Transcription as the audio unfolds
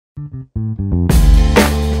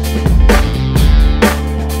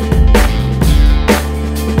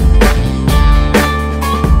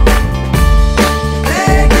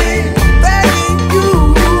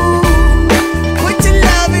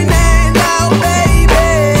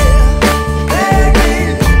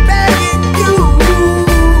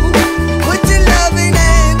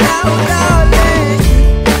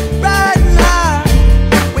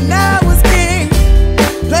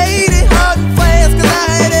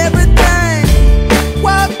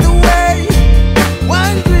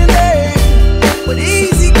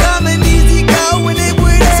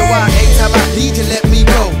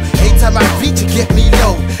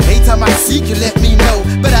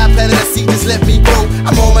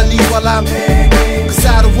Cause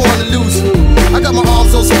I don't wanna lose you. I got my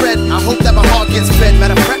arms all spread, I hope that my heart gets fed.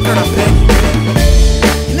 Matter of fact, girl, I'm begging.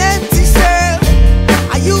 An empty shell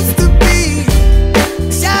I used to be.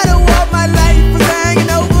 The shadow of my life was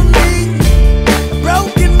hanging over me. A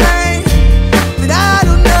broken man that I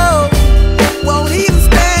don't know won't even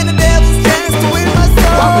stand the devil's chance to win my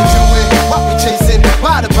soul. Why we do it? Why we chasing?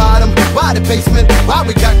 Why the bottom? Why the basement? Why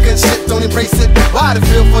we got good shit, don't embrace it? Why the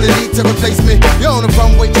feel for the need to replace me? You're on the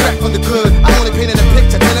runway track from the good. I'm only painting a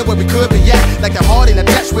picture, telling where we could be at. Like the heart in a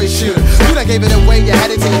dash where it should. You done gave it away, you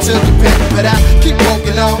had it till you took your pen. But I keep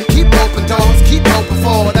walking on, keep open doors, keep open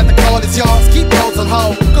for that the call is yours. Keep those on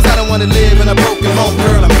hold, cause I don't wanna live in a broken home.